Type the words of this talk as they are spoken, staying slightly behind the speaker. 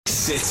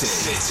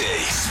City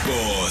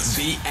Sports,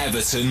 the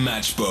Everton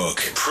Matchbook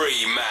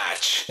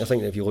pre-match. I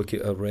think that if you look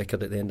at our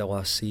record at the end of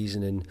last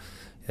season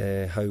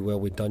and how well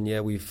we've done,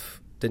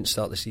 didn't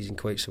start the season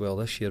quite so well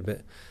this year,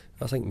 but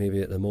I think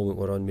maybe at the moment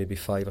we're on maybe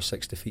 5 or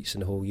 6 defeats in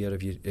the whole year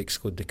if you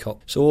exclude the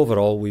cup. So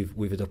overall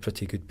we've had a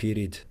pretty good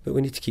period, but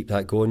we need to keep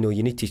that going. No,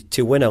 you need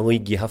to win a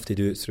league. You have to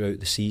do it throughout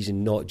the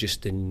season, not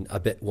just in a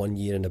bit one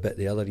year and a bit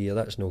the other year.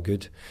 That's no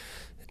good.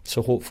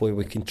 So hopefully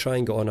we can try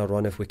and get on a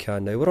run if we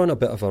can now. We're on a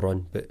bit of a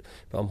run, but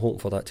I'm hoping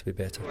for that to be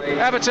better.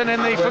 Everton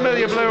in the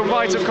familiar blue and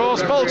white, of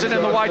course, Bolton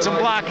in the white and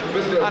black,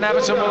 and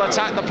Everton will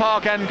attack the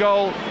Park end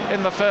goal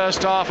in the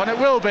first half, and it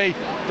will be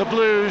the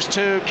Blues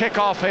to kick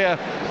off here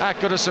at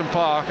Goodison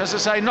Park. As I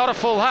say, not a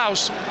full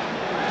house,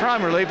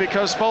 primarily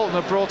because Bolton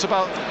have brought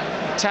about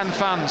 10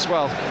 fans.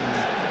 Well,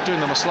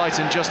 doing them a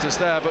slight injustice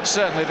there, but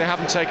certainly they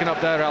haven't taken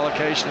up their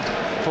allocation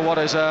for what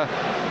is a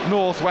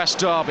North-West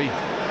derby.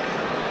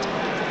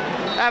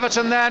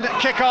 Everton then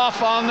kick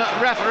off on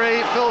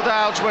referee Phil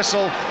Dowd's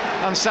whistle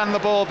and send the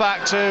ball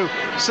back to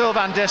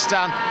Sylvain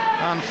Distin,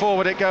 and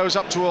forward it goes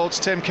up towards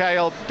Tim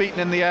Cahill, beaten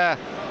in the air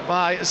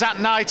by Zat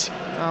Knight,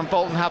 and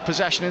Bolton have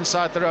possession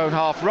inside their own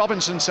half.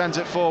 Robinson sends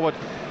it forward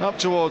up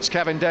towards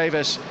Kevin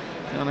Davis,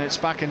 and it's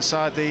back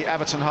inside the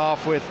Everton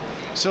half with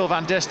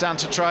Sylvain Distin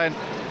to try and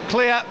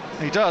clear.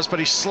 He does, but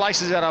he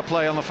slices it out of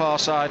play on the far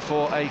side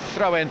for a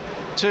throw-in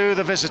to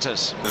the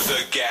visitors.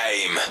 The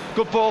game.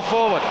 Good ball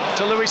forward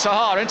to Louis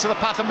Saha into the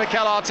path of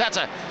Mikel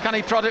Arteta. Can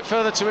he prod it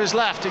further to his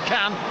left? He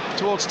can,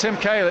 towards Tim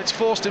Cahill. It's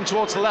forced him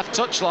towards the left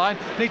touchline.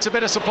 Needs a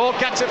bit of support.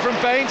 Gets it from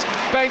Baines.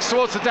 Baines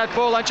towards the dead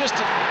ball line. Just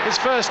his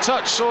first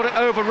touch saw it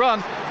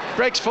overrun.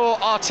 Breaks for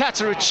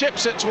Arteta, who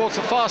chips it towards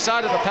the far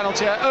side of the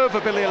penalty area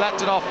over Billy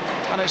Electonoff,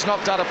 and it's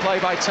knocked out of play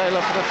by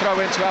Taylor for the throw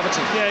into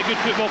Everton. Yeah, good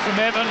football from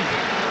Everton.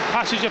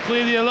 Passage of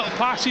play there, little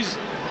passes,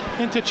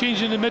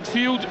 interchange in the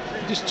midfield.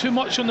 Just too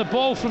much on the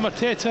ball from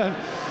Arteta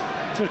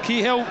for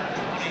Cahill.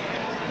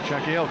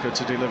 Jagielka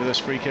to deliver this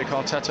free kick.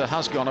 Arteta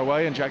has gone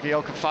away, and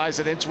Jagielka fires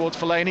it in towards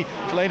Fellaini.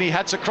 Fellaini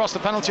heads across the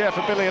penalty area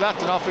for Billy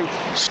Electonoff,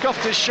 who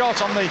scuffed his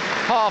shot on the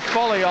half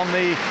volley on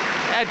the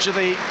edge of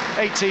the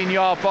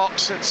 18-yard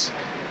box. It's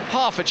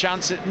half a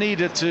chance. It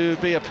needed to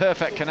be a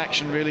perfect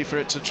connection really for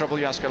it to trouble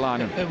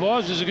Jääskeläinen. It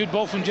was a good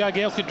ball from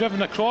Jagielka,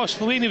 driven across.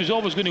 Fellaini was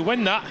always going to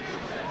win that.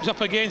 He was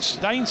up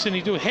against Deinson,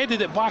 he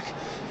headed it back.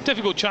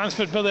 Difficult chance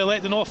for Billy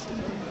Electonoff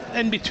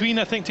in between,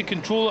 I think, to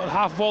control it at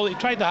half volley. He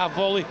tried the half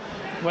volley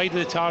wide of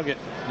the target.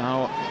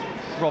 Now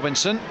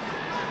Robinson,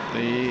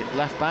 the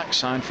left back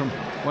signed from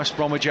West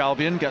Bromwich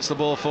Albion, gets the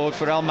ball forward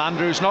for Elmander,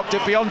 who's knocked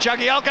it beyond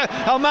Jagielka.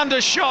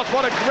 Elmander's shot,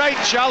 what a great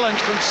challenge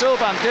from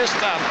Sylvain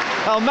Distin.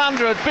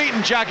 Elmander had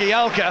beaten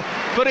Jagielka,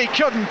 but he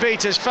couldn't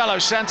beat his fellow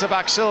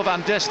centre-back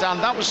Sylvain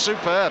Distin. That was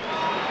superb.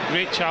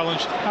 Great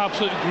challenge,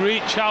 absolutely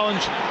great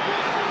challenge.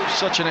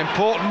 Such an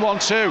important one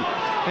too.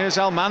 Here's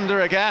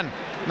Elmander again.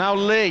 Now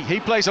Lee, he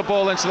plays a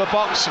ball into the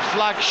box. The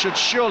flag should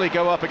surely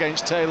go up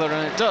against Taylor,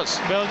 and it does.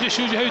 Well, it just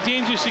shows you how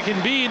dangerous he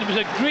can be, and it was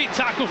a great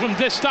tackle from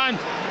Distin.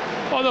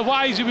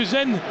 Otherwise he was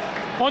in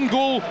on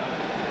goal,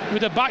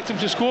 would have backed him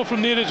to score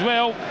from there as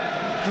well.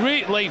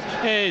 Great life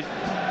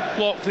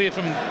block there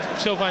from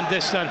Sylvain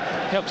Distin,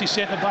 helped his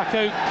centre back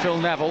out. Phil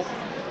Neville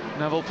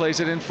plays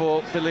it in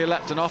for Billy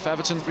Electonoff.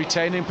 Everton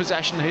retaining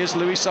possession. Here's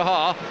Louis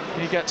Saha,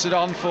 he gets it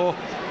on for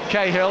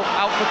Cahill,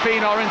 out for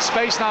Pienaar in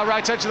space now,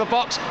 right edge of the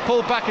box,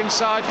 pulled back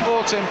inside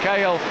for Tim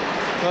Cahill,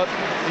 but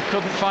he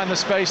couldn't find the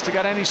space to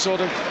get any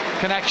sort of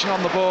connection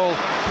on the ball,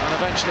 and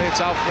eventually it's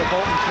out for a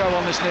Bolton throw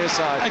on this near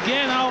side.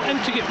 Again,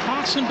 intricate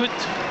passing, but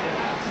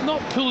not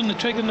pulling the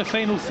trigger in the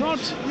final third.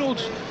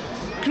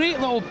 Great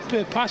little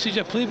passage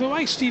of play, but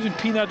why Stephen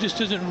Pienaar just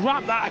doesn't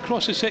wrap that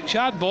across the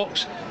 6-yard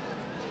box,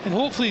 and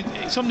hopefully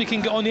somebody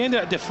can get on the end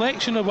of that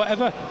deflection or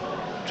whatever.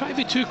 Try to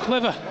be too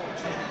clever.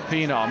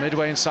 Pienaar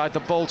midway inside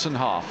the Bolton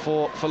half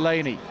for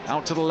Fellaini,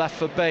 out to the left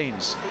for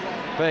Baines.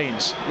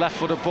 Baines,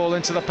 left-footed ball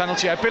into the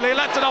penalty area. Billy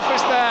Electonoff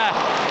is there.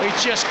 He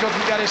just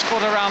couldn't get his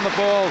foot around the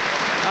ball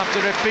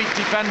after it beat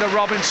defender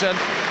Robinson,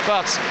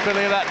 but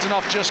Billy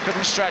Electonoff just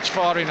couldn't stretch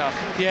far enough.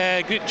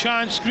 Yeah, good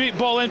chance, great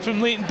ball in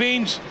from Leighton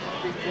Baines.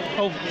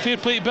 Oh, fair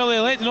play to Billy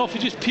Electonoff, he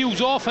just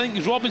peels off. I think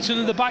it's Robinson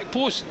in the back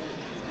post.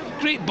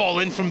 Great ball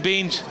in from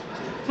Baines.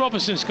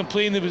 Robinson's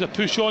complaining there was a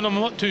push on him,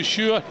 I'm not too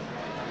sure.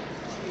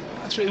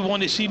 That's what we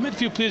want to see.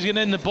 Midfield players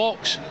getting in the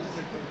box.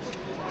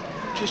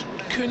 Just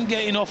couldn't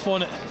get enough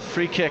on it.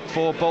 Free kick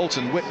for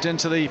Bolton, whipped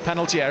into the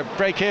penalty area.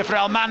 Break here for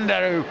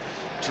Elmander,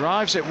 who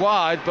drives it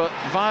wide, but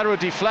via a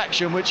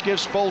deflection, which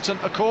gives Bolton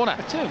a corner.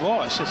 I tell you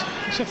what,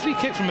 it's a free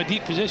kick from a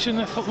deep position.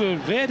 I thought we were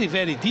very,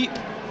 very deep.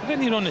 We're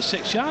getting here on the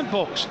 6-yard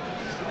box.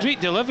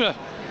 Great delivery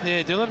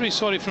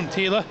from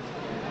Taylor.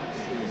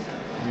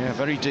 Yeah,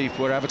 very deep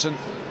where Everton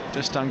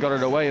Distin got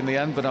it away in the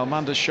end, but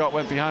Elmander's shot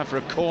went behind for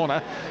a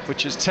corner,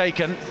 which is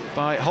taken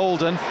by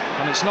Holden,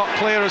 and it's not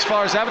clear as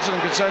far as Everton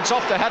are concerned. It's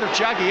off the head of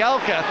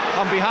Jagielka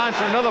and behind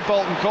for another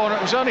Bolton corner.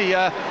 It was only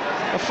a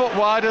foot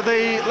wide of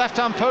the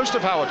left-hand post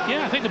of Howard.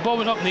 Yeah, I think the ball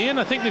went up in the air, and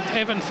I think the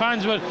Everton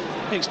fans were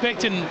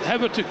expecting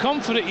Howard to come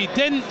for it. He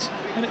didn't,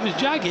 and it was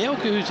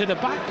Jagielka who's had a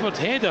backward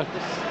header.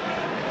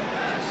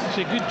 It's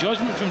a good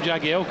judgment from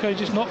Jagielka. He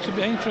just knocks it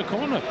behind for a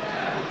corner.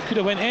 Could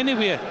have went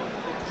anywhere.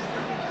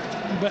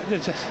 But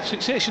there's a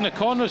succession of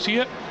corners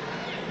here.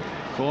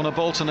 Corner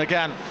Bolton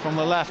again from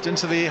the left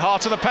into the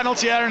heart of the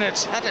penalty area, and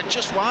it's headed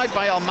just wide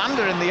by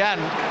Elmander in the end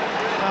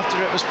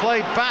after it was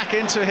played back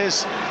into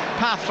his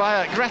path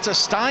via Greta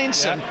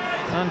Steinson,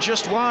 and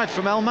just wide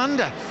from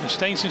Elmander. And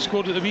Steinson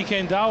scored at the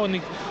weekend, Al, and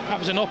that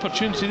was an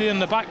opportunity there in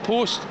the back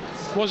post.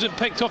 Wasn't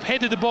picked up,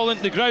 headed the ball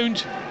into the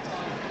ground,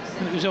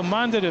 and it was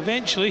Elmander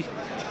eventually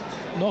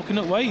knocking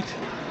it wide.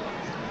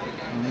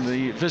 And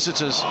the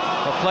visitors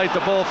have played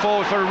the ball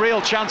forward for a real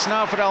chance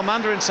now for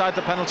Elmander inside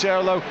the penalty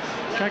area, though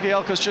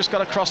Jagielka's just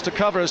got across to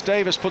cover as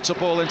Davis puts a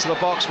ball into the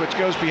box, which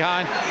goes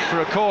behind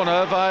for a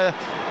corner via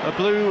a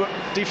blue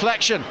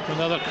deflection.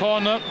 Another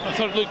corner. I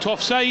thought it looked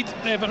offside.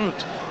 Everton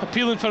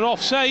appealing for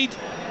offside.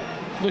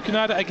 Looking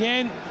at it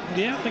again.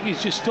 Yeah, I think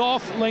he's just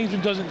off.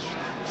 Linesman doesn't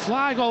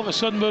flag. All of a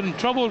sudden we're in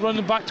trouble,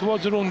 running back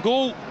towards their own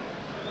goal.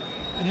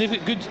 And they've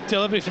got good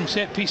delivery from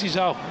set pieces,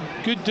 Al.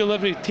 Good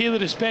delivery.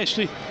 Taylor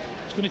especially.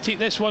 He's going to take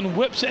this one,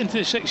 whips it into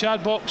the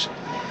 6-yard box.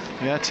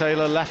 Yeah,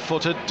 Taylor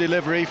left-footed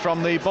delivery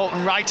from the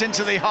Bolton right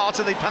into the heart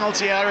of the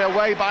penalty area,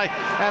 away by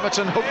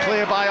Everton, hook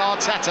clear by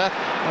Arteta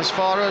as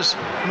far as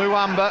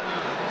Muamba,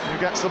 who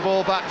gets the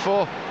ball back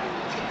for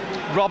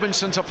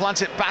Robinson to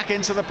plant it back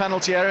into the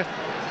penalty area.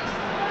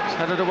 It's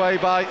headed away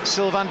by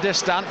Sylvain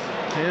Distin.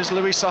 Here's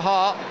Louis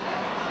Sahar.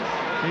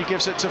 He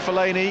gives it to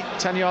Fellaini,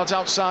 10 yards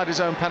outside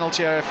his own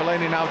penalty area.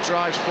 Fellaini now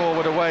drives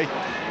forward away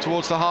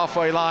towards the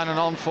halfway line and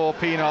on for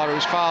Pienaar,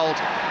 who's fouled,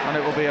 and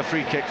it will be a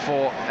free kick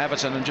for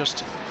Everton, and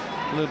just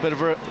a little bit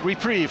of a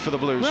reprieve for the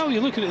Blues. Well,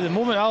 you look at it at the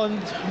moment, Alan,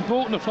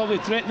 Bolton are probably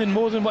threatening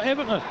more than what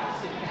Everton are.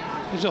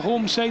 As a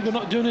home side, they're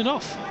not doing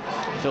enough.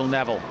 Phil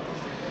Neville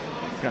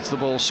gets the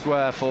ball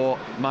square for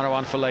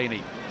Marouane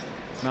Fellaini.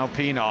 Now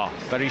Pienaar,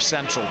 very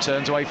central,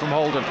 turns away from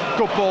Holden.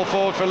 Good ball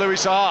forward for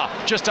Louis Sahar,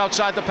 just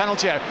outside the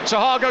penalty area.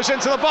 Sahar goes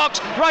into the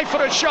box,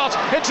 right-footed shot,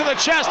 into the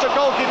chest of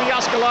goalkeeper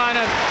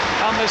Jääskeläinen,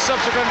 and the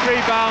subsequent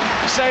rebound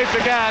saved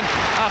again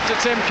after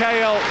Tim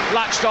Cahill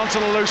latched onto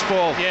the loose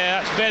ball.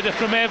 Yeah, that's better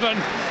from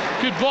Everton.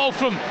 Good ball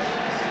from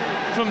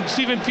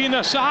Stephen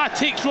Pienaar. Sahar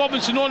takes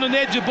Robinson on the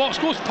edge of the box,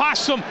 goes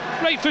past him,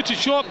 right-footed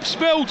shot,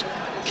 spilled.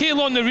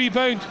 Cahill on the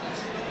rebound.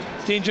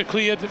 Danger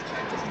cleared.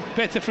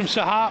 Better from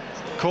Sahar.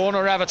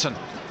 Corner Everton.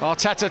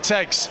 Arteta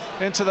takes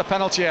into the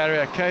penalty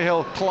area.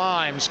 Cahill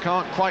climbs,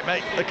 can't quite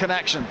make the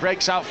connection.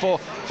 Breaks out for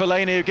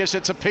Fellaini, who gives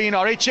it to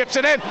Pienaar. He chips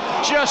it in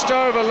just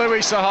over Louis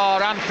Sahar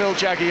and Phil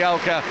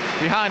Jagielka.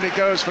 Behind it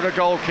goes for a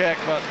goal kick,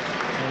 but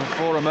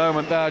for a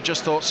moment there, I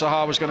just thought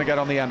Sahar was going to get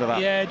on the end of that.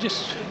 Yeah,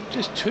 just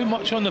too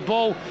much on the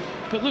ball.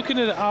 But looking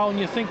at it, Alan,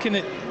 you're thinking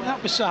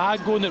that was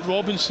Sahar going at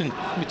Robinson.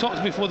 We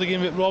talked before the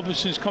game about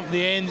Robinson's come to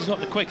the end. He's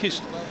not the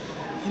quickest.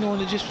 You know,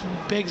 and it just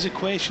begs the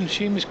question,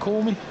 Seamus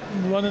Coleman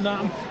running at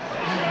him.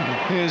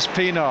 Here's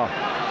Pienaar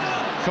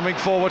coming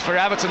forward for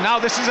Everton. Now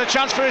this is a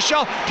chance for a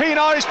shot.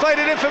 Pienaar has played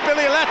it in for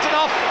Billy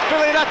Letinoff.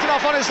 Billy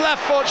Letinoff on his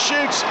left foot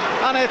shoots,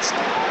 and it's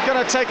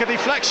going to take a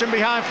deflection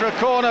behind for a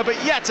corner.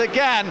 But yet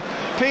again,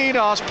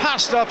 Pienaar's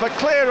passed up a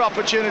clear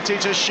opportunity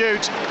to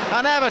shoot,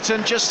 and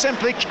Everton just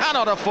simply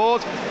cannot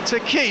afford to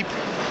keep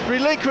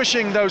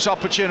relinquishing those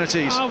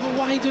opportunities. But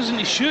why doesn't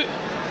he shoot?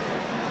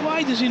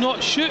 Why does he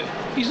not shoot?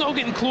 He's not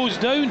getting closed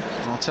down.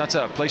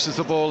 Arteta places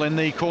the ball in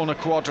the corner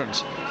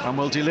quadrant and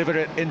will deliver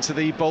it into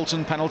the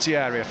Bolton penalty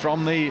area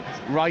from the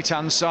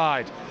right-hand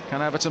side.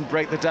 Can Everton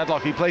break the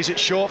deadlock? He plays it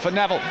short for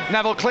Neville.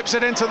 Neville clips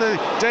it into the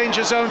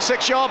danger zone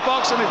 6-yard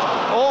box, and it's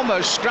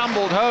almost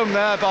scrambled home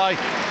there by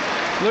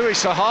Louis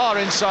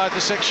Sahar inside the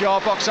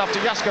 6-yard box after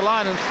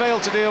Jääskeläinen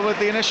failed to deal with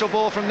the initial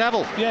ball from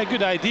Neville. Yeah,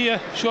 good idea.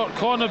 Short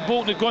corner,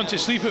 Bolton had gone to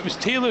sleep. It was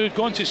Taylor who'd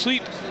gone to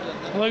sleep,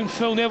 allowing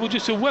Phil Neville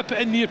just to whip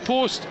it in near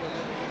post.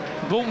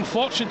 Bolton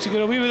fortunate to get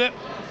away with it.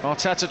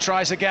 Arteta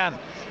tries again.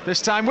 This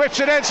time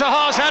whips it in.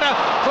 Sahar's header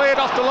cleared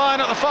off the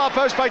line at the far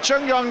post by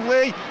Chung Yong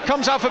Lee.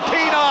 Comes out for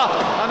Pienaar,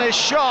 and his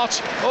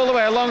shot all the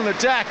way along the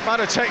deck might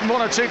have taken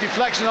one or two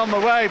deflections on the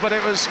way, but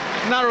it was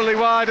narrowly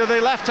wide of the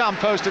left-hand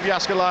post of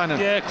Jääskeläinen.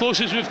 Yeah,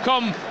 closest we've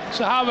come.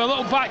 Sahar with a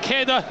little back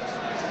header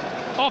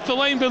off the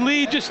line, but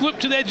Lee just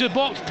looped to the edge of the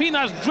box.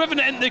 Pienaar's driven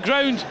it into the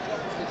ground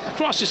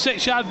across the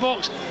 6-yard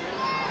box.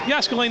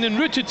 Jääskeläinen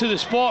rooted to the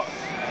spot,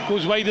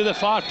 goes wide of the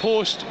far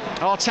post.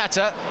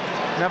 Arteta.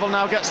 Neville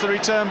now gets the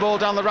return ball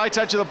down the right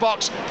edge of the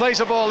box, plays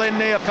a ball in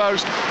near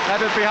post,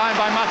 headed behind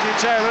by Matthew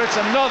Taylor. It's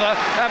another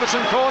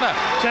Everton corner.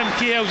 Tim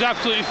Cahill's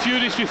absolutely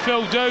furious with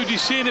Phil Dowd.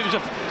 He's saying it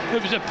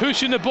was a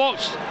push in the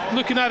box.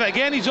 Looking at it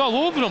again, he's all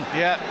over him.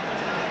 Yeah,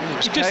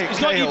 he's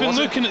not even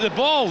looking at the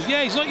ball.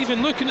 Yeah, he's not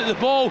even looking at the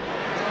ball.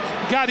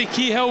 Gary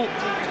Cahill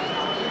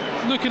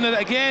looking at it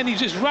again. He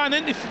just ran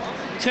into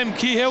Tim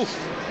Cahill.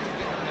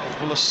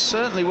 Well, there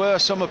certainly were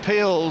some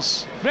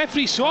appeals.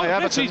 Referee saw it.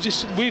 Referee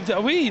just waved it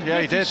away. Yeah,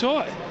 he did.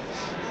 Saw it.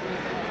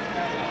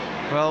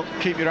 Well,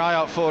 keep your eye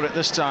out for it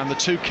this time. The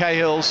two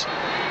Cahills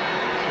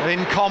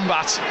in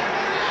combat,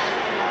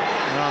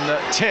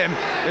 and Tim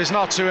is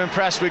not too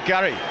impressed with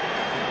Gary.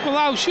 Well,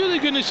 Al, surely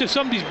goodness, if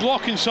somebody's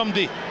blocking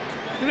somebody,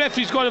 the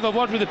referee's got to have a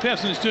word with the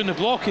person that's doing the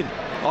blocking.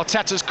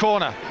 Arteta's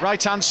corner,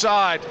 right-hand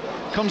side,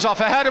 comes off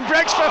ahead and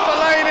breaks for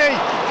Fellaini.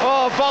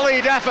 Oh,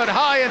 volleyed effort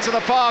high into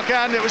the park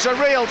end. It was a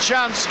real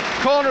chance.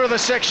 Corner of the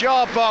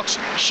 6-yard box,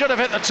 should have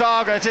hit the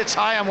target. It's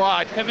high and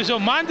wide. It was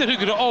Amanda who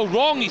got it all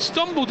wrong. He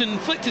stumbled and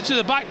inflicted to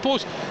the back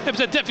post. It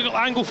was a difficult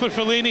angle for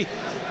Fellaini.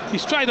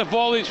 He's tried a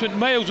volley, it's went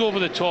miles over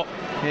the top.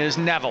 Here's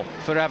Neville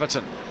for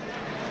Everton.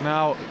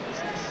 Now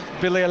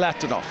Billy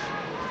Letonov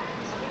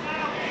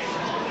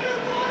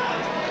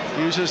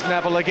uses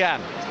Neville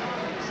again.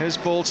 His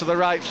ball to the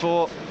right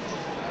for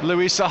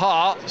Louis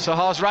Sahar.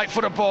 Sahar's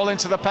right-footed ball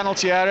into the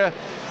penalty area.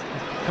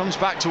 Comes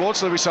back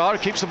towards Louis Sahar,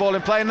 keeps the ball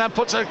in play and then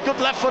puts a good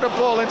left-footed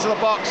ball into the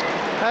box.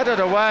 Headed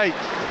away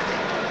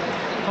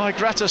by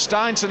Greta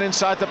Steinson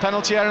inside the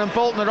penalty area, and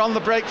Bolton are on the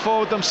break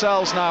forward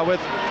themselves now with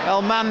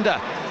Elmander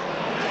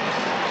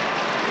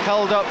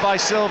held up by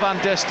Sylvain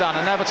Distin,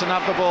 and Everton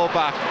have the ball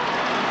back.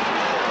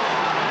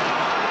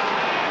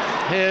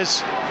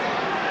 Here's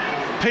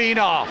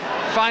Pienaar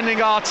finding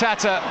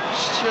Arteta.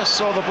 Just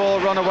saw the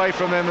ball run away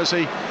from him as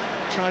he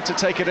tried to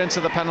take it into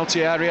the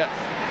penalty area,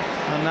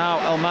 and now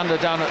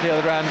Elmander down at the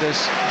other end is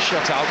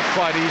shut out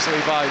quite easily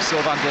by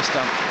Sylvain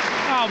Distin.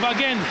 Oh, but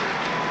again,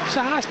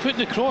 Saha's putting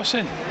the cross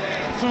in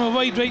from a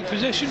wide right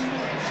position.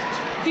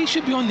 He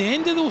should be on the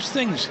end of those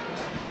things.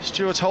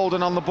 Stuart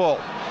Holden on the ball.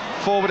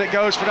 Forward it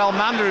goes for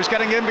Elmander, who's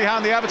getting in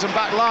behind the Everton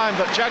back line,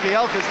 but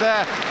Jagielka's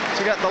there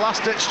to get the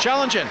last-ditch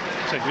challenge in.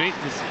 It's a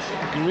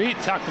great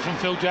tackle from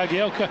Phil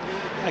Jagielka.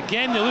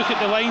 Again, they look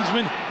at the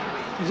linesman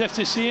as if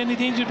to say any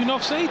danger of being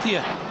offside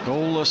here.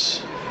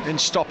 Goalless in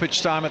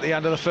stoppage time at the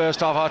end of the first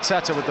half.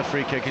 Arteta with the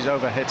free kick, he's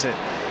overhit it,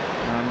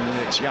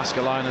 and it's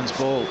Jääskeläinen's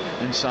ball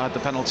inside the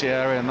penalty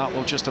area, and that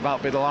will just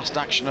about be the last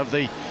action of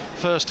the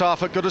first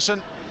half at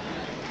Goodison.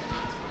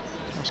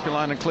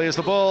 Jääskeläinen clears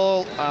the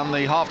ball and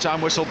the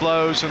half-time whistle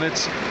blows, and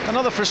it's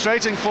another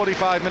frustrating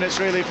 45 minutes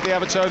really for the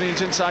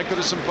Evertonians inside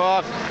Goodison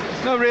Park.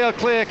 No real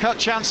clear-cut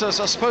chances.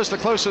 I suppose the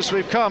closest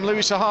we've come,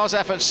 Louis Sahar's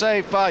effort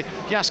saved by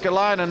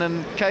Jääskeläinen,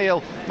 and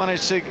Cahill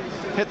managed to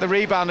hit the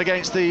rebound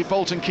against the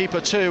Bolton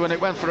keeper too, and it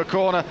went for a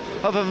corner.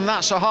 Other than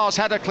that, Sahar's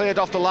header cleared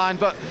off the line,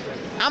 but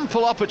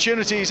ample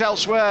opportunities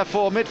elsewhere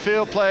for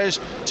midfield players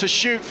to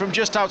shoot from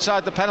just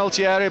outside the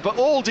penalty area, but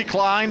all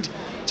declined.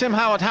 Tim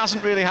Howard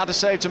hasn't really had a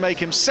save to make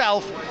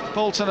himself.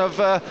 Bolton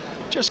have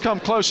just come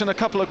close in a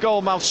couple of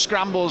goal-mouth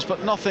scrambles,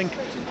 but nothing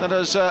that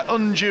has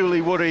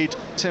unduly worried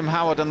Tim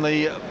Howard and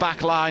the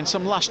back line.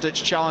 Some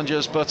last-ditch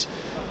challenges, but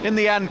in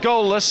the end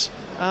goalless,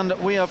 and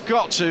we have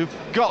got to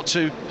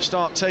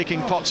start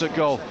taking pots at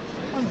goal.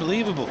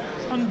 Unbelievable.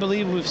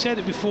 We've said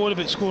it before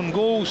about scoring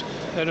goals.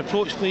 Our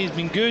approach play has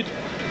been good.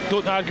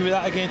 Don't argue with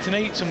that again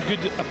tonight. Some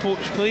good approach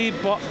play,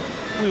 but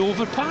we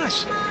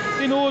overpass.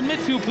 You know,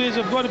 midfield players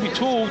have got to be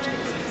told,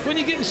 when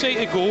you get inside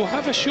a goal,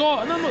 have a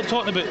shot. And I'm not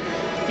talking about,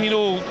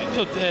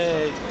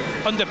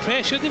 under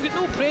pressure. They've got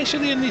no pressure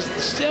there, and they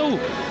still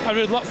are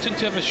reluctant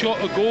to have a shot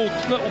at goal,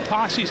 little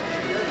passes.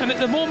 And at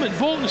the moment,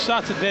 Bolton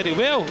started very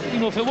well. You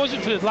know, if it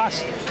wasn't for the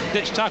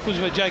last-ditch tackles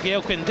with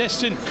Jagielka and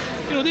Distin,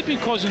 they've been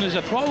causing us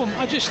a problem.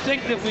 I just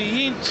think that we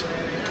ain't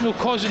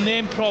causing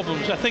them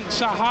problems. I think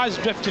Saha's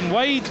drifting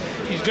wide,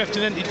 he's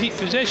drifting into deep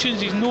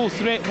positions, he's no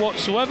threat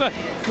whatsoever.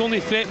 The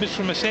only threat was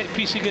from a set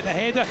piece to get the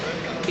header.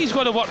 He's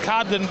got to work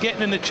harder than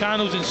getting in the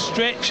channels and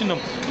stretching them.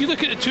 You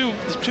look at the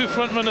two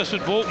front runners for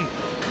Bolton,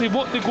 they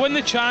go in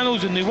the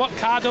channels and they work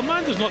hard.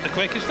 Amanda's not the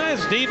quickest,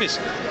 neither's Davis,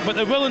 but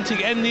they're willing to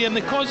get in there and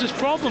they cause us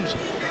problems.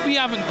 We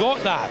haven't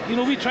got that.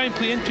 We try and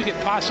play intricate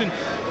passing.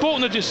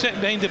 Bolton are just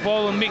sitting behind the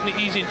ball and making it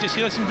easy and just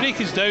say, listen, break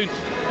us down.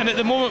 And at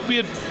the moment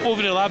we're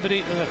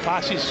over-elaborating on the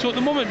passes. So at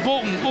the moment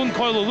Bolton, Owen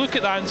Coyle will look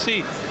at that and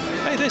say,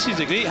 hey, this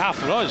is a great half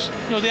for us.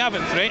 They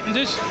haven't threatened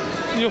us.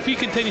 If we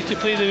continue to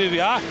play the way we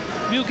are,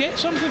 we'll get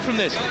something from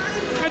this.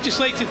 I just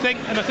like to think,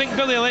 and I think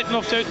Billy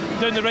Letonov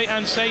down the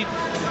right-hand side,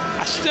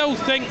 I still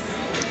think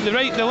the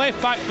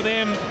left back for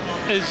them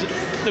is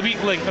the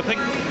weak link. I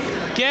think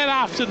get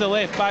after the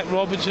left back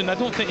Robinson. I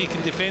don't think he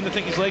can defend. I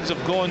think his legs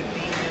have gone.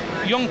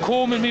 Young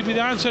Coleman may be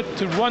the answer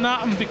to run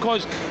at him,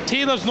 because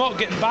Taylor's not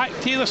getting back.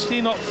 Taylor's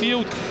staying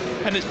upfield,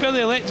 and it's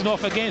Billy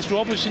Letonov against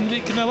Robinson.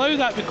 They can allow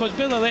that because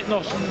Billy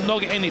Letonov's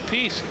not getting any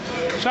pace.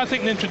 So I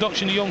think the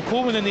introduction of Young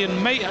Coleman in there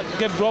might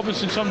give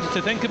Robinson something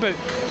to think about.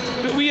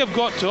 But we have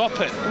got to up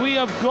it. We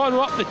have got to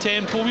up the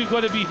tempo. We've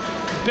got to be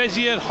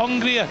busier,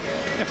 hungrier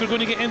if we're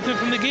going to get anything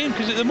from the game.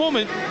 Because at the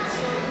moment,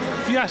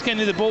 if you ask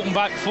any of the Bolton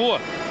back four,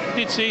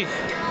 they'd say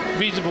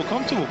reasonable,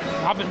 comfortable.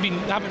 Haven't been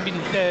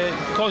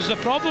caused a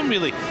problem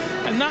really,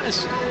 and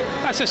that's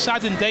a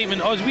sad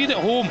indictment. Us, we're at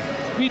home.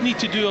 We need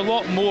to do a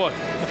lot more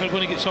if we're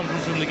going to get something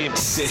from the game.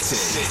 City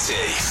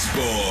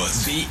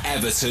Sports, the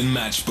Everton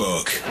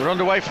Matchbook. We're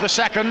underway for the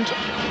second.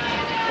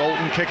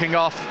 Bolton kicking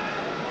off,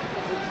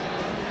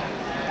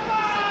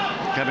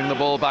 getting the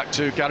ball back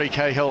to Gary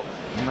Cahill.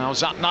 Now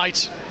Zat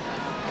Knight,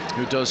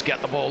 who does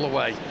get the ball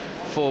away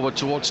forward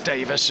towards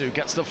Davis, who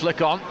gets the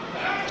flick on.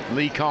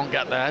 Lee can't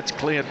get there. It's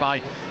cleared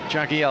by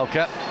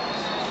Jagielka.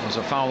 There's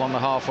a foul on the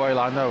halfway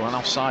line, though, an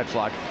offside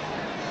flag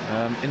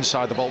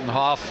inside the Bolton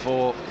half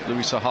for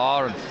Louis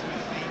Sahar, and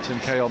Tim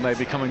Cahill may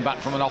be coming back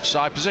from an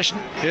offside position.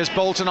 Here's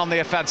Bolton on the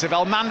offensive.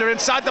 Elmander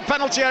inside the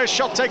penalty area.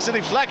 Shot takes a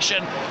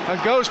deflection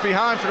and goes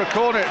behind for a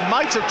corner. It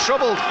might have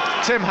troubled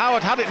Tim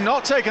Howard had it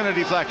not taken a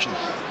deflection.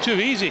 Too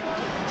easy.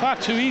 Far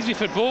too easy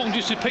for Bolton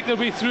just to pick their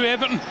way through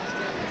Everton.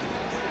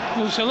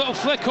 There was a little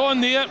flick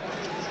on there.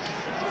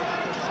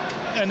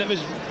 And it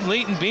was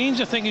Leighton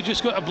Baines, I think, who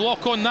just got a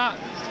block on that.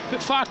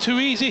 But far too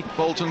easy.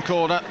 Bolton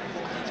corner.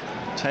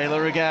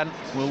 Taylor again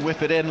will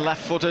whip it in,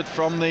 left-footed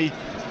from the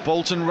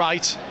Bolton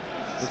right.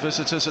 The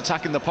visitors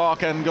attacking the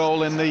Park End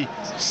goal in the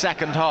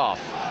second half.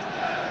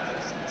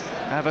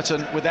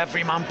 Everton with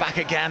every man back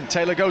again.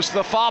 Taylor goes to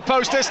the far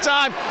post this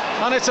time,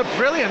 and it's a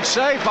brilliant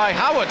save by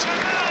Howard.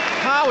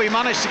 How he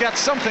managed to get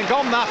something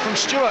on that from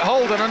Stuart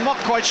Holden, I'm not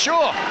quite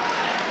sure.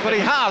 But he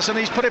has, and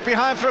he's put it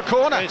behind for a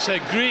corner. It's a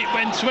great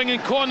wind swinging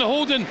corner.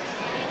 Holden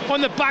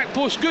on the back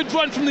post. Good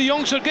run from the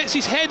youngster, gets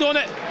his head on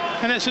it,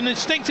 and it's an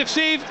instinctive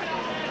save.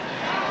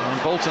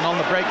 And Bolton on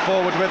the break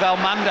forward with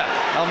Elmander.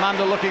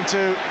 Elmander looking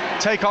to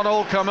take on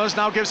all comers,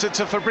 now gives it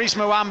to Fabrice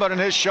Muamba, and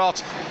his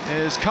shot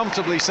is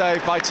comfortably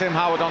saved by Tim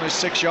Howard on his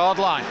 6-yard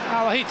line.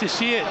 Oh, I hate to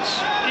see it. It's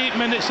 8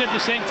 minutes into the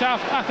second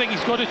half. I think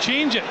he's got to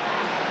change it.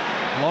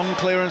 Long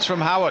clearance from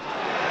Howard.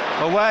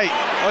 Away,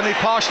 only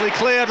partially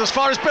cleared as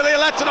far as Billy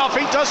Lettinoff.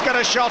 He does get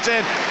a shot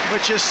in,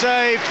 which is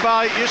saved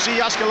by Jussi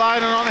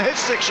Jääskeläinen on his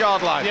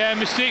 6-yard line. Yeah,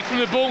 mistake from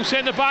the Bolton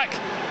centre back.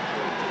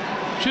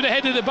 Should have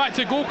headed it back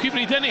to the goalkeeper.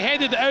 He didn't. He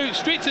headed it out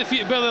straight to the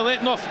feet of Billy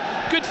Lettinoff.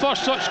 Good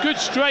first touch, good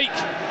strike.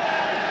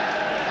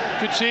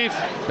 Good save.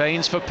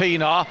 Baines for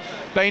Pienaar.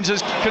 Baines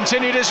has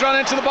continued his run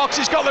into the box.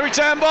 He's got the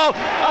return ball,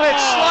 and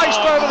it's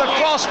sliced over the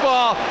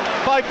crossbar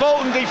by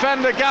Bolton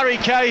defender Gary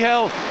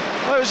Cahill.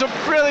 It was a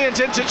brilliant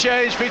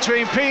interchange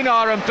between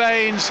Pienaar and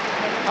Baines,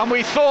 and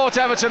we thought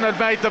Everton had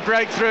made the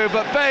breakthrough,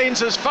 but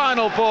Baines'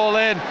 final ball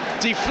in,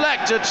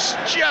 deflected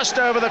just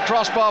over the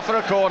crossbar for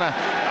a corner.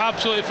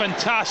 Absolutely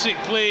fantastic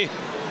play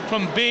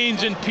from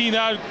Baines and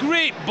Pienaar.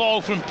 Great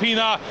ball from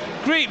Pienaar,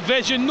 great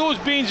vision, knows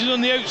Baines is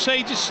on the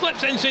outside, just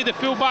slips inside the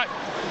fullback.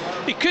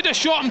 He could have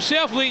shot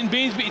himself, Leighton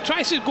Baines, but he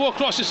tries to go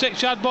across the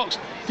 6-yard box,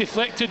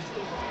 deflected.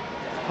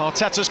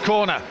 Arteta's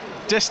corner.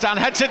 Distan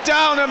heads it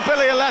down, and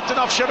Billy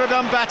Lettinoff should have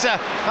done better.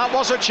 That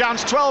was a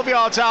chance, 12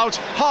 yards out,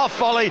 half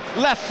volley,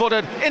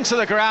 left-footed, into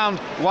the ground,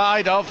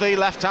 wide of the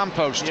left-hand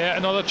post. Yeah,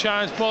 another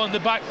chance, ball in the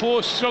back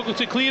post, struggled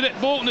to clear it.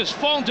 Bolton has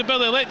fallen to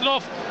Billy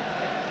Lettinoff.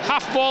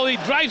 Half volley,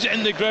 drives it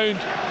in the ground,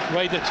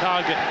 wide of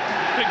target.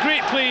 But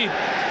great play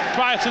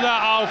prior to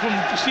that, Al,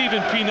 from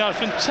Stephen Pienaar.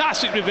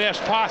 Fantastic reverse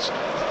pass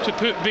to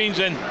put Baines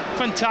in.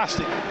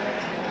 Fantastic.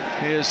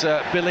 Here's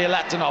Billy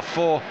Lettinoff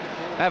for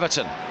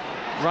Everton.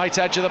 Right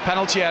edge of the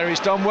penalty area, he's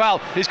done well.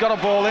 He's got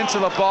a ball into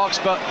the box,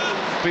 but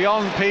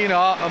beyond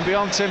Pienaar and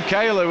beyond Tim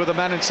Cahill, who were the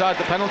men inside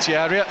the penalty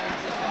area.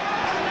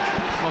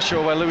 Not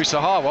sure where Louis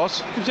Sahar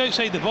was. He was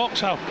outside the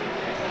box, Al.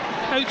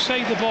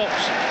 Outside the box.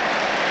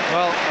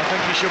 Well, I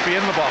think he should be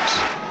in the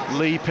box.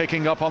 Lee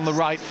picking up on the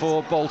right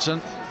for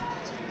Bolton.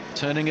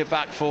 Turning it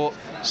back for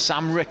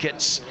Sam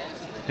Ricketts.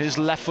 His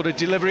left-footed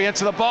delivery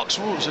into the box.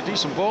 Ooh, it was a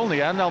decent ball in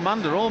the end.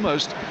 Elmander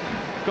almost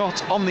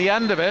got on the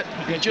end of it.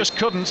 He just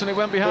couldn't, and it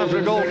went behind for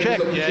a goal kick.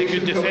 Yeah,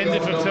 good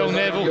defender from Phil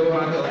Neville.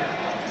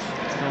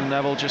 Phil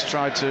Neville just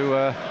tried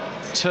to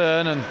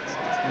turn, and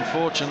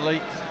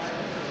unfortunately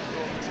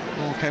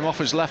ball came off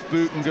his left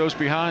boot and goes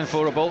behind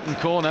for a Bolton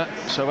corner.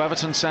 So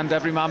Everton send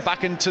every man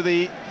back into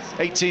the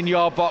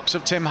 18-yard box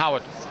of Tim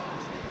Howard.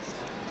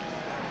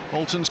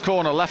 Bolton's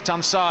corner,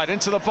 left-hand side,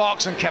 into the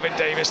box, and Kevin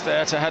Davis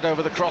there to head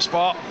over the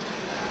crossbar.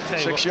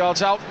 6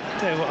 yards out.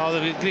 Tell you what, oh,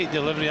 they've got great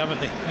delivery, haven't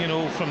they? You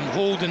know, from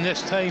Holden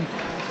this time,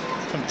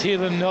 from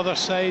Taylor on the other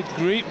side,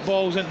 great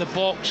balls in the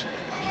box.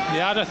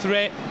 They are a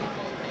threat.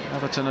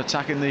 Everton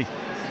attacking the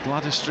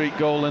Gladys Street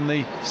goal in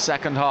the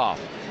second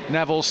half.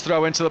 Neville's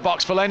throw into the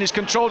box. Fellaini's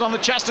controlled on the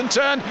chest and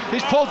turn.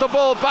 He's pulled the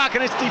ball back,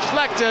 and it's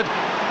deflected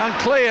and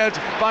cleared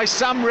by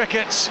Sam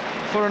Ricketts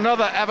for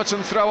another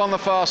Everton throw on the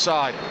far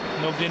side.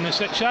 Nobody in the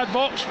 6-yard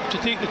box to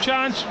take the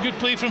chance. Good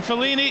play from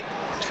Fellaini.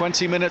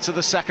 20 minutes of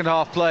the second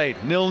half played,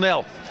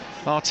 0-0.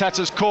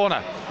 Arteta's corner,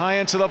 high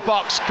into the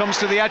box, comes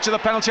to the edge of the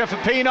penalty area for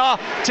Pienaar,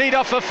 teed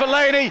up for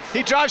Fellaini,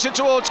 he drives it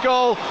towards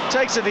goal,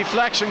 takes a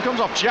deflection, comes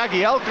off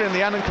Jaggy Elker in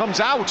the end and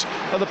comes out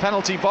of the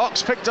penalty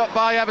box, picked up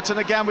by Everton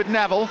again with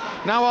Neville.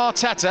 Now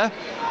Arteta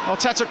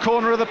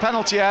corner of the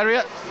penalty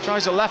area,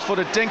 tries a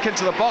left-footed dink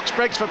into the box,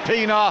 breaks for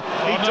Pienaar,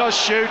 he does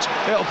shoot.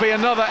 It'll be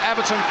another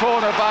Everton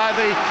corner by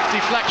the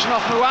deflection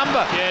off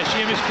Muamba. Yeah,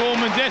 Seamus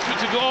Coleman desperate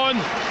to go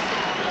on.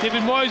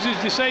 David Moyes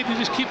has decided to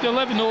just keep the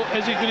 11.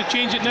 Is he going to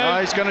change it now?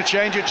 No, he's going to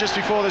change it just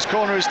before this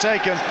corner is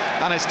taken,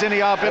 and it's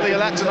Diniar Billy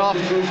Lettinoff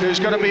who's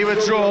going to be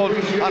withdrawn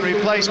and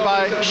replaced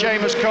by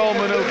Seamus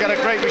Coleman, who'll get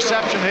a great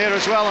reception here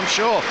as well, I'm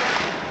sure.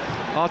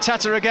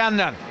 Arteta again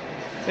then.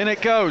 In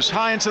it goes,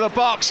 high into the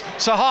box.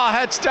 Sahar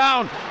heads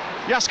down.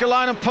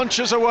 Jääskeläinen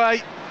punches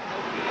away.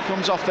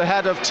 Comes off the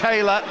head of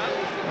Taylor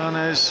and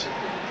is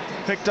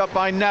picked up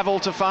by Neville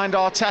to find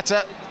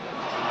Arteta.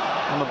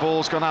 And the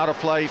ball's gone out of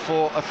play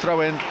for a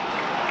throw-in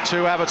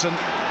to Everton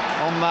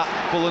on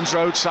that Bullens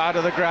Road side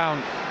of the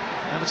ground.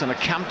 Everton are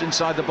camped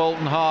inside the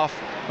Bolton half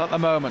at the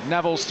moment.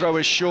 Neville's throw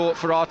is short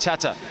for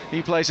Arteta.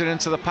 He plays it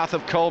into the path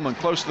of Coleman,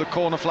 close to the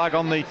corner flag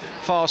on the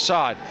far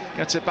side.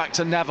 Gets it back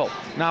to Neville.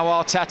 Now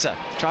Arteta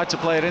tried to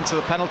play it into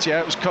the penalty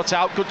area. It was cut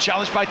out. Good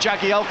challenge by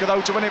Jagielka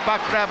though to win it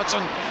back for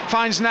Everton.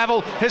 Finds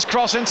Neville. His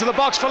cross into the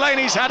box.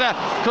 Fellaini's header.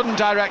 Couldn't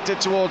direct it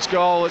towards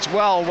goal. It's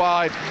well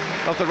wide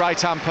of the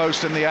right-hand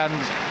post in the end.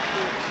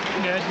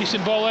 Yeah,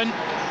 decent ball in.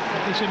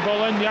 Decent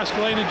ball in.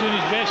 Fellaini doing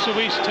his best to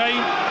waste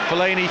time.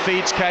 Fellaini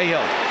feeds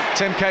Cahill.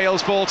 Tim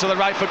Cahill's ball to the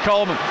right for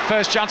Coleman.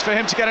 First chance for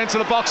him to get into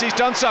the box. He's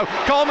done so.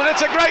 Coleman,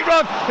 it's a great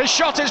run. His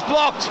shot is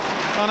blocked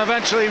and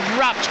eventually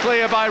wrapped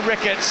clear by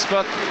Ricketts.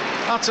 But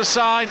that's a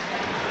sign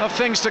of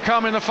things to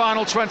come in the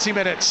final 20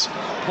 minutes.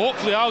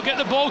 Hopefully I'll get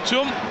the ball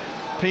to him.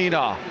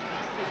 Pienaar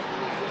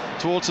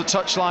towards the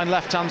touchline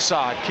left-hand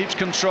side. Keeps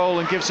control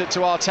and gives it to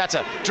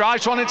Arteta.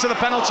 Drives one into the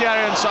penalty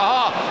area and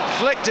Zaha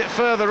flicked it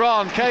further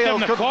on. Cahill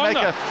couldn't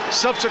make a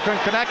subsequent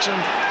connection.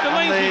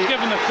 Fellaini's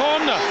given the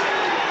corner.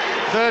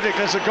 Verdict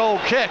as a goal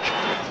kick.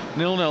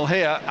 0-0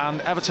 here, and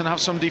Everton have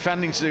some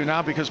defending to do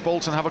now because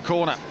Bolton have a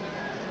corner.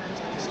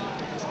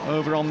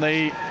 Over on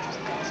the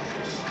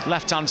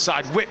left-hand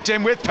side, whipped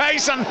in with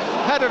pace and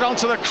headed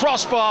onto the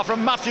crossbar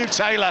from Matthew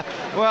Taylor.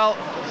 Well,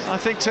 I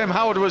think Tim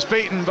Howard was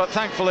beaten, but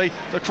thankfully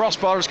the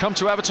crossbar has come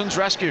to Everton's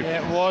rescue.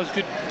 Yeah, it was.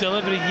 Good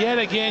delivery yet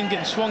again,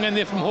 getting swung in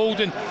there from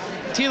Holden.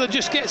 Taylor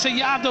just gets a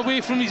yard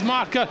away from his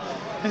marker,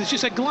 and it's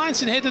just a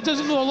glancing header,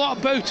 doesn't know a lot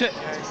about it.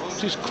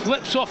 Just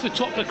clips off the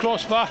top of the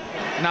crossbar.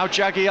 Now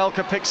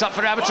Jagielka picks up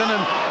for Everton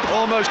and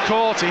almost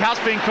caught. He has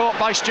been caught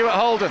by Stuart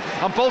Holden.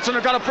 And Bolton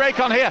have got a break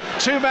on here.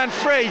 Two men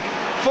free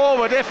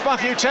forward if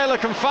Matthew Taylor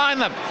can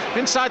find them.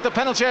 Inside the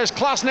penalty area is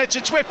Klasnic.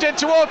 It's whipped in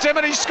towards him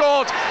and he's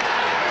scored.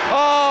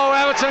 Oh,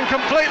 Everton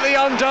completely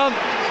undone.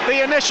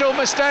 The initial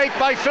mistake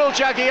by Phil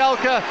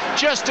Jagielka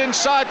just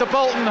inside the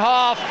Bolton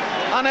half.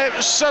 And it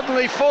was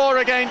suddenly 4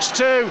 against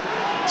 2.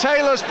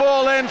 Taylor's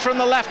ball in from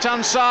the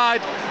left-hand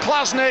side.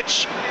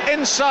 Klasnic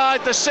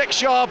inside the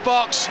 6-yard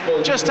box.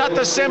 Just had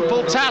the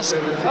simple task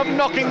of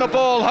knocking the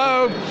ball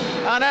home.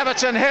 And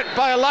Everton hit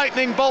by a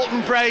lightning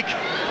Bolton break.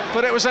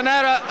 But it was an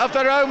error of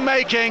their own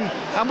making.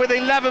 And with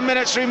 11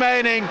 minutes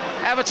remaining,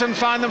 Everton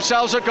find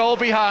themselves a goal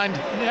behind.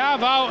 They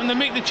have out and they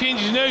make the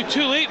changes now.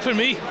 Too late for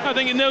me. I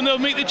think they'll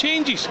make the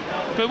changes.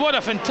 But what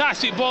a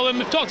fantastic ball in.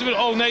 We've talked about it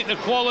all night, the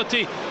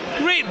quality.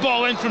 Great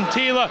ball in from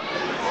Taylor.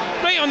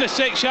 Right on the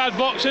 6-yard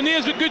box, and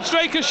here's what good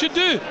strikers should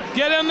do.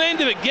 Get on the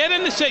end of it, get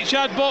in the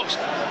 6-yard box,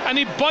 and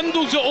he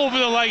bundles it over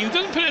the line. He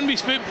doesn't put it in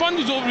his foot,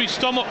 bundles it over his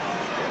stomach.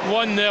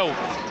 1-0.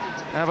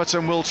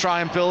 Everton will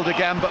try and build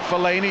again, but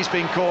Fellaini's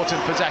been caught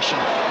in possession.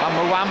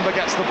 And Mwamba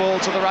gets the ball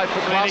to the right for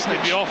Klasnic. Fellaini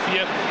could be off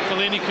here.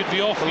 Fellaini could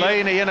be off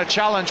Fellaini in a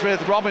challenge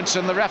with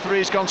Robinson. The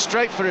referee's gone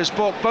straight for his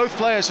book. Both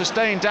players are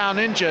staying down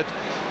injured.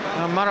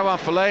 And Marouane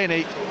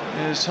Fellaini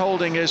is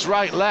holding his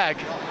right leg.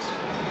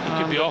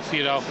 He could be off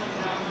here, Alf.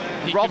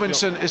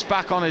 Robinson is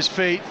back on his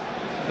feet.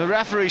 The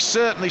referee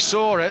certainly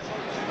saw it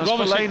as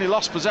Fellaini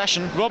lost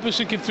possession.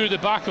 Robinson came through the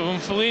back of him.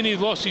 Fellaini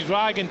lost his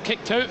rag and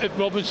kicked out at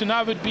Robinson.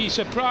 I would be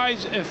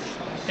surprised if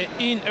it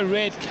ain't a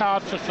red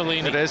card for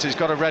Fellaini. It is. He's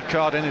got a red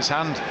card in his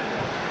hand.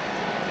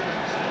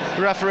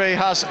 The referee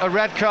has a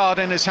red card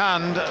in his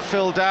hand,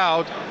 Phil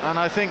Dowd, and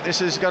I think this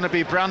is going to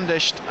be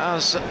brandished,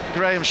 as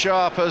Graham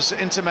Sharp has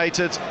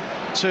intimated,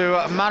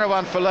 to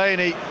Marouane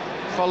Fellaini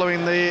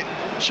following the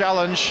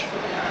challenge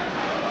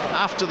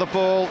after the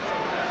ball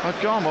had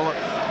gone. Well,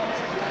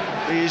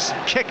 he's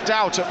kicked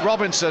out at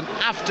Robinson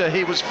after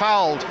he was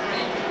fouled,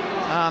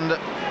 and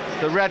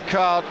the red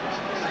card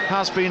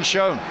has been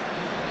shown.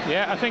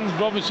 Yeah, I think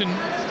Robinson,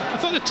 I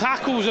thought the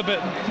tackle was a bit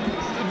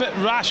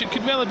rash. It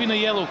could well have been a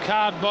yellow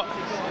card, but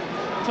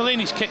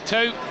Fellaini's kicked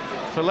out.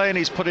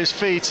 Fellaini's put his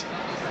feet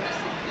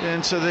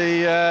into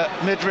the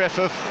midriff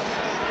of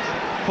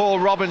Paul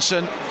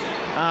Robinson,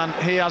 and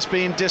he has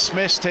been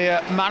dismissed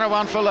here.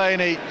 Marouane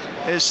Fellaini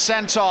is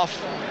sent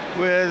off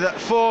with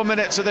 4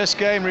 minutes of this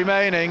game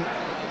remaining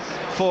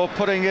for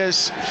putting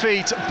his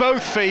feet,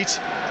 both feet,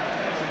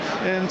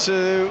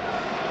 into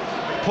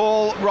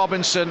Paul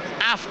Robinson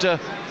after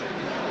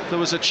there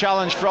was a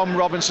challenge from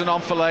Robinson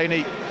on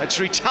Fellaini. It's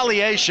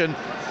retaliation,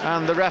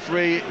 and the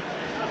referee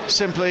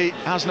simply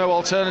has no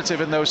alternative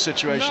in those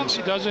situations.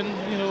 No, he doesn't.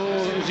 You know,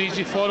 it was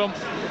easy for him.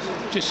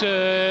 Just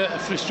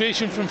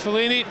frustration from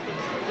Fellaini.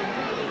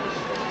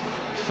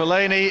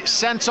 Fellaini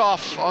sent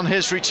off on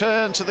his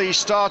return to the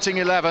starting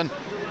 11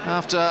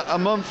 after a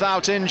month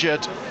out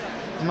injured.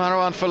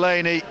 Marouane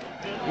Fellaini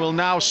will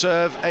now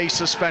serve a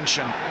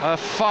suspension. A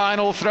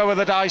final throw of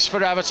the dice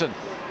for Everton.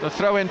 The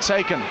throw-in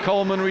taken.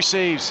 Coleman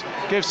receives,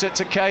 gives it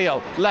to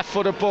Cahill.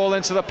 Left-footed ball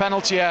into the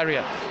penalty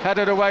area.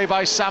 Headed away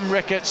by Sam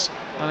Ricketts,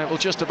 and it will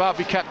just about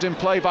be kept in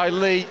play by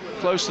Lee,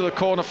 close to the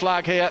corner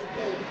flag here.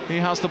 He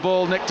has the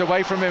ball nicked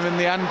away from him in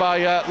the end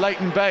by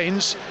Leighton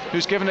Baines,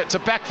 who's given it to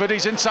Beckford.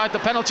 He's inside the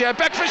penalty area.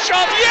 Beckford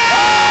shot!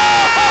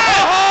 Yeah!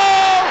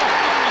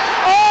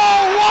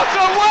 Oh, what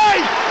a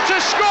way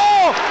to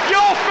score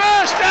your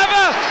first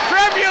ever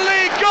Premier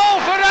League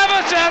goal for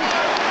Everton.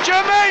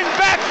 Jermaine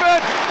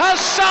Beckford has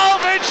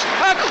salvaged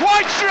a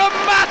quite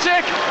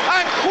dramatic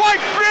and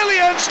quite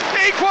brilliant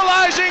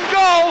equalising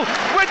goal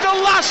with the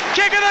last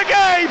kick of the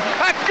game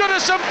at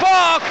Goodison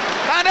Park,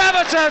 and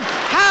Everton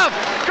have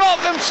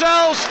got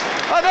themselves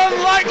an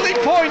unlikely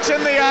point in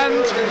the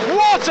end.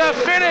 What a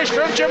finish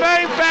from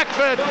Jermaine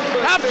Beckford,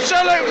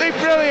 absolutely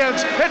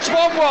brilliant. It's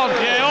 1-1.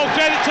 Yeah, all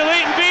credit to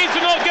Leighton Baines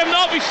for not giving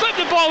up. He slipped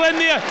the ball in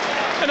there,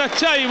 and I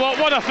tell you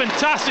what a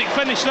fantastic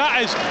finish that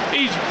is.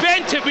 He's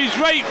bent it with his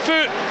right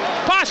foot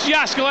past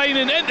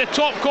Jääskeläinen into the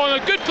top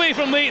corner. Good play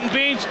from Leighton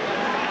Baines,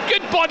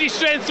 good body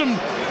strength from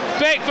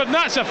Beckford, and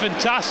that's a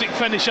fantastic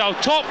finish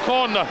out top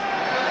corner.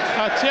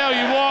 I tell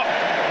you what,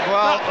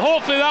 well,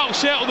 hopefully that'll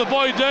settle the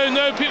boy down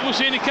now. People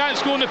saying he can't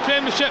score in the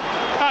Premiership.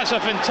 That's a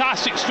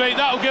fantastic strike.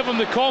 That'll give him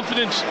the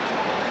confidence.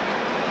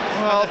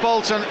 Well,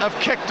 Bolton have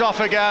kicked off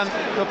again.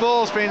 The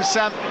ball's been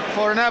sent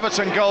for an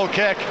Everton goal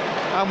kick,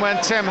 and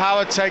when Tim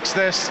Howard takes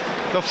this,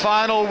 the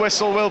final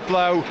whistle will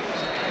blow.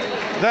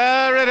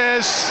 There it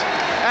is.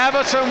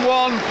 Everton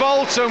 1,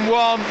 Bolton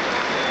 1.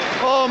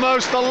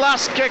 Almost the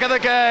last kick of the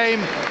game.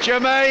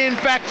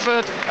 Jermaine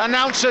Beckford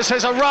announces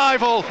his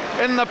arrival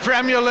in the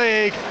Premier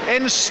League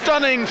in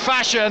stunning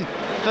fashion.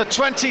 The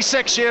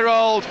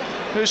 26-year-old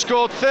who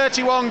scored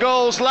 31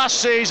 goals last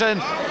season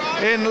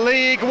in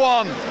League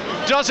One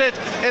does it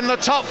in the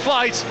top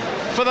flight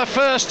for the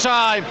first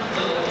time,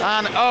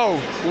 and oh,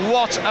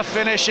 what a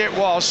finish it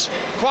was.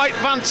 Quite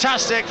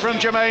fantastic from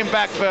Jermaine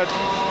Beckford,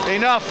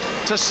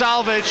 enough to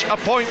salvage a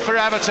point for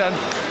Everton.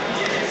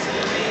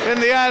 In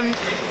the end,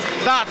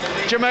 that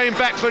Jermaine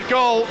Beckford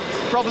goal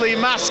probably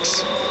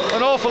masks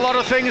an awful lot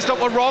of things that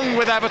were wrong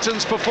with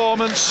Everton's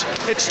performance.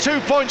 It's 2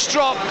 points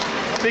dropped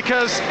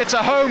because it's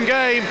a home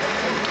game,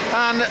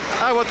 and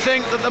I would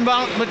think that the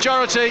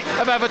majority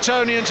of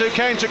Evertonians who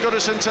came to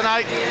Goodison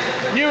tonight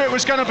knew it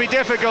was going to be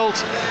difficult,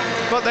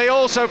 but they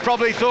also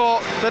probably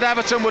thought that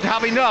Everton would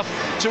have enough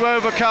to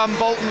overcome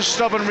Bolton's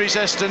stubborn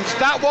resistance.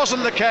 That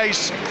wasn't the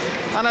case,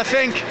 and I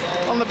think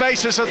on the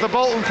basis of the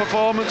Bolton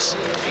performance,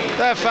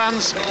 their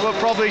fans will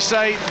probably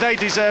say they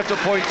deserved a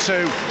point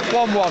too.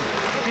 1-1.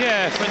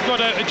 Yeah, if we'd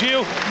got out of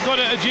jail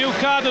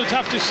card, I'd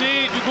have to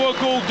say we go a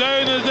goal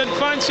down and I didn't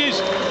fancy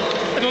us.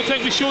 I don't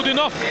think we showed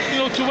enough,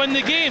 to win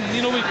the game.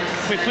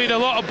 We played a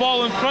lot of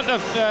ball in front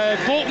of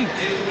Bolton.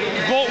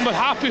 Bolton were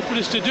happy for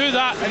us to do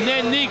that, and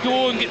then they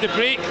go and get the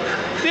break.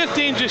 They're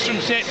dangerous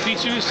from set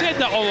pieces. We've said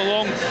that all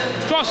along.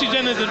 Crosses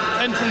in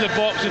from the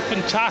box is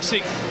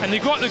fantastic, and they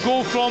got the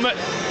goal from it.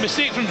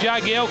 Mistake from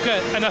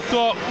Jagielka, and I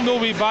thought no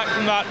way back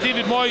from that.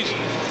 David Moyes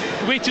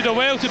waited a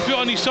while to put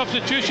on his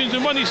substitutions,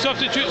 and one of his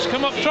substitutes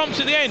come up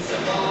trumps at the end.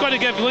 Got to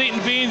give Leighton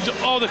Baines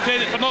all the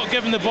credit for not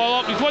giving the ball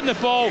up. He's won the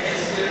ball,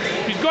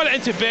 he's got it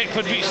into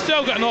Beckford, but he's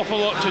still got an awful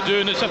lot to do,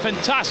 and it's a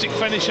fantastic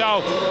finish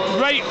out.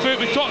 Right foot,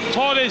 we talked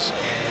Torres,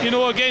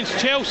 against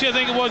Chelsea, I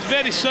think it was,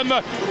 very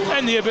similar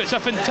in there, but it's a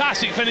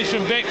fantastic finish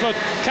from Beckford.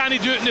 Can he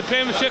do it in the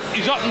Premiership?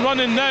 He's up and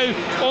running now,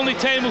 only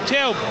time will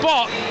tell.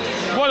 But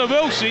what I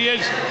will say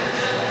is,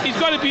 he's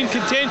got to be in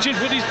contention,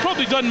 but he's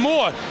probably done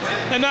more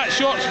in that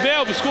short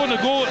spell with scoring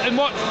a goal than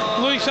what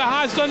Louis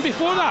Saha has done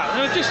before that.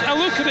 And I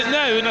look at it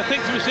now and I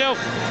think to myself,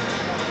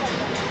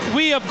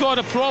 we have got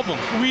a problem.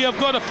 We have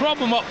got a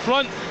problem up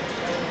front.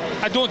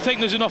 I don't think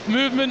there's enough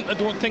movement. I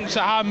don't think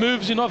Saha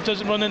moves enough,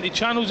 doesn't run into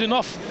channels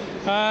enough.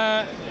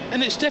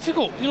 And it's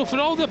difficult, for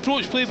all the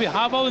approach play we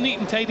have, all the neat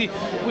and tidy,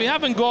 we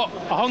haven't got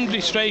a hungry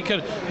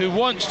striker who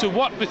wants to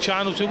work the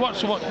channels, who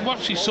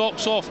works his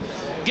socks off,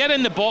 get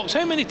in the box.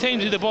 How many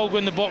times did the ball go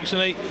in the box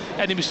tonight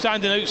and he was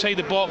standing outside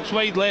the box,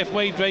 wide left,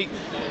 wide right?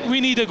 We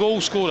need a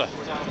goal scorer.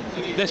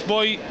 This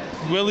boy,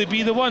 will he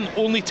be the one?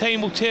 Only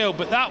time will tell,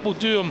 but that will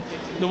do him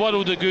the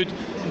world of good.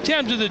 In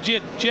terms of the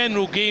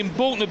general game,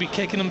 Bolton will be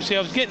kicking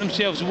themselves, getting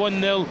themselves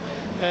 1-0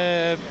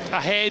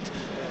 ahead.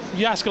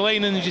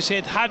 Jääskeläinen, as you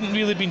said, hadn't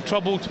really been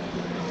troubled,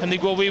 and they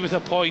go away with a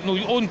point. No,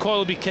 Owen Coyle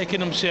will be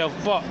kicking himself,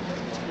 but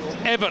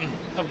Everton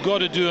have got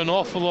to do an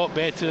awful lot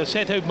better. I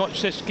said how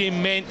much this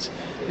game meant.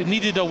 They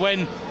needed a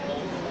win,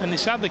 and they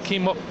sadly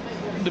came up.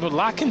 They were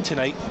lacking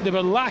tonight. They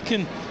were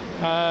lacking.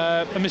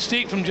 A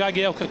mistake from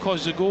Jagielka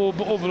caused the goal,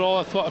 but overall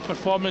I thought a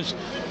performance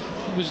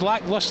was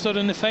lacklustre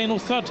in the final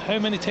third. How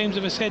many times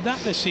have I said that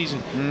this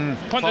season?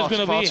 Punter's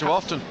going to be too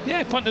often.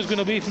 Yeah, punter's going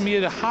to be from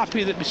here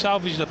happy that we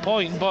salvaged the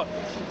point, but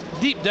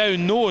deep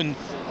down knowing,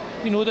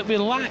 that we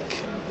lack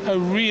a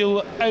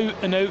real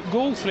out-and-out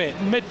goal threat.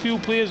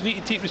 Midfield players need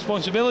to take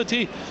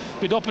responsibility.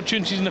 We had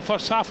opportunities in the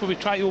first half where we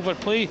tried to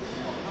overplay,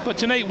 but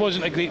tonight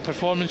wasn't a great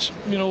performance.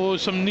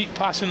 Some neat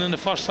passing in the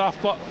first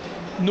half, but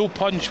no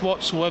punch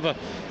whatsoever.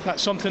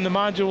 That's something the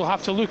manager will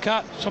have to look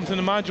at, something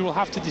the manager will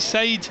have to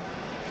decide.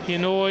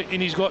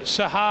 And he's got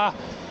Saha,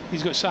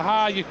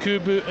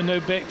 Yakubu, and now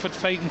Beckford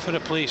fighting for a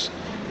place.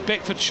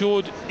 Beckford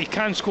showed he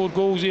can score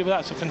goals here, but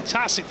that's a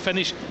fantastic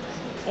finish.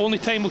 Only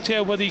time will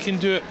tell whether he can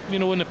do it,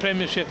 in the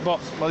Premiership. But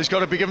he's got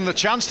to be given the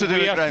chance to do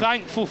it. We are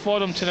thankful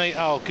for him tonight,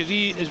 Al, because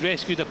he has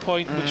rescued a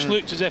point which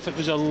looked as if it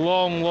was a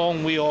long,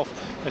 long way off.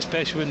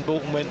 especially when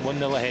Bolton went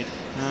 1-0 ahead.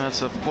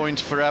 That's a point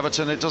for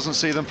Everton. It doesn't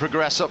see them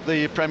progress up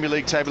the Premier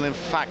League table. In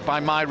fact, by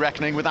my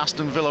reckoning, with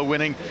Aston Villa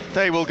winning,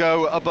 they will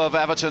go above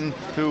Everton,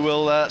 who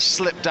will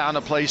slip down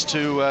a place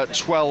to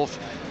 12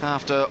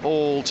 after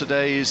all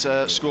today's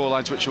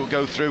scorelines, which we'll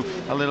go through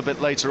a little bit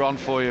later on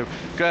for you.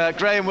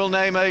 Graham will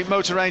name a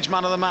Motor Range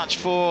man of the match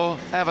for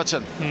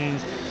Everton.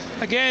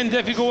 Again,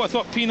 difficult. I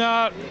thought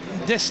Pienaar,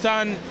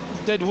 Distan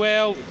did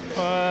well,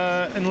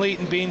 and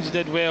Leighton Baines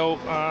did well.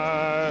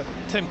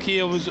 Tim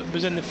Cahill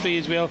was in the fray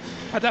as well.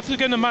 I'd have to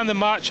give him the man of the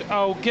match.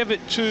 I'll give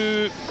it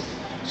to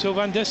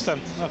Sylvain Distan.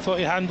 I thought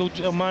he handled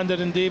Elmander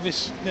and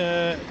Davis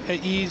at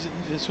ease.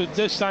 So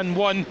Distan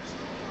 1,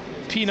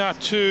 Pienaar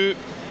 2,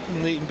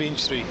 and Leighton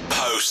Baines 3.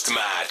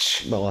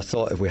 Post-match. Well, I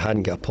thought if we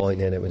hadn't got a point,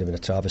 then it would have been a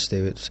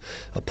travesty.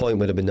 A point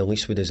would have been the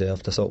least we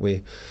deserved. I thought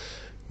we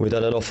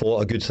done an awful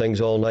lot of good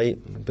things all night,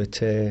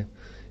 but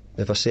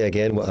if I say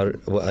again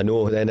what I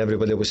know, then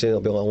everybody will say it'll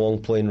be like a long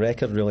playing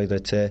record, really,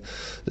 that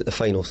the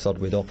final third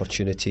with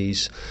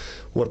opportunities,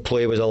 where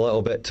play was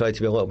tried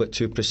to be a little bit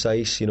too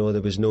precise. There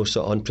was no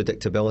sort of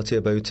unpredictability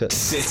about it.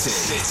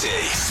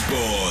 City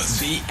Sports,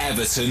 the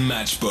Everton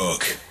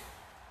Matchbook.